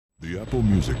The Apple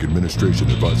Music Administration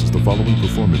advises the following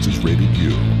performance is rated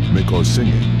U. May cause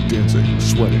singing, dancing,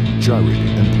 sweating,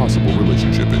 gyrating, and possible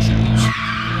relationship issues.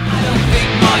 I don't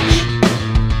think much.